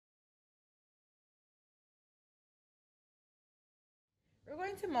We're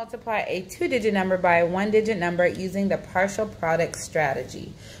going to multiply a 2-digit number by a 1-digit number using the partial product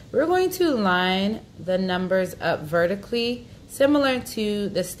strategy. We're going to line the numbers up vertically, similar to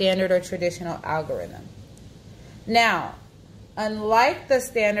the standard or traditional algorithm. Now, unlike the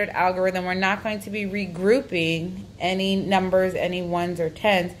standard algorithm, we're not going to be regrouping any numbers, any ones or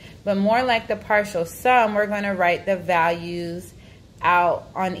tens, but more like the partial sum, we're going to write the values out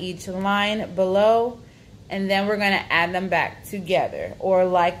on each line below, and then we're going to add them back together, or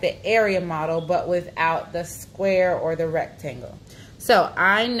like the area model, but without the square or the rectangle. So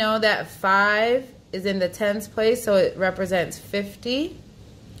I know that 5 is in the tens place, so it represents 50.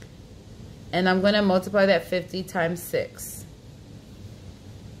 And I'm going to multiply that 50 times 6.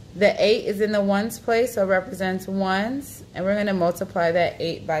 The 8 is in the ones place, so it represents ones. And we're going to multiply that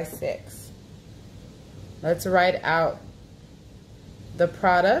 8 by 6. Let's write out the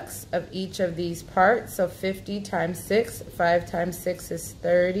products of each of these parts. So 50 times 6, 5 times 6 is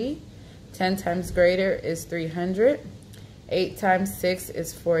 30, 10 times greater is 300, 8 times 6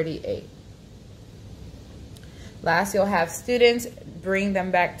 is 48. Last, you'll have students bring them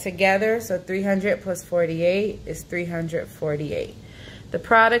back together. So 300 plus 48 is 348. The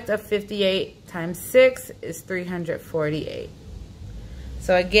product of 58 times 6 is 348.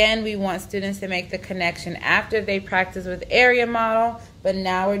 So again, we want students to make the connection after they practice with area model, but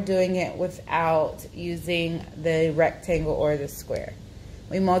now we're doing it without using the rectangle or the square.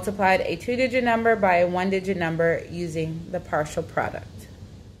 We multiplied a 2-digit number by a 1-digit number using the partial product.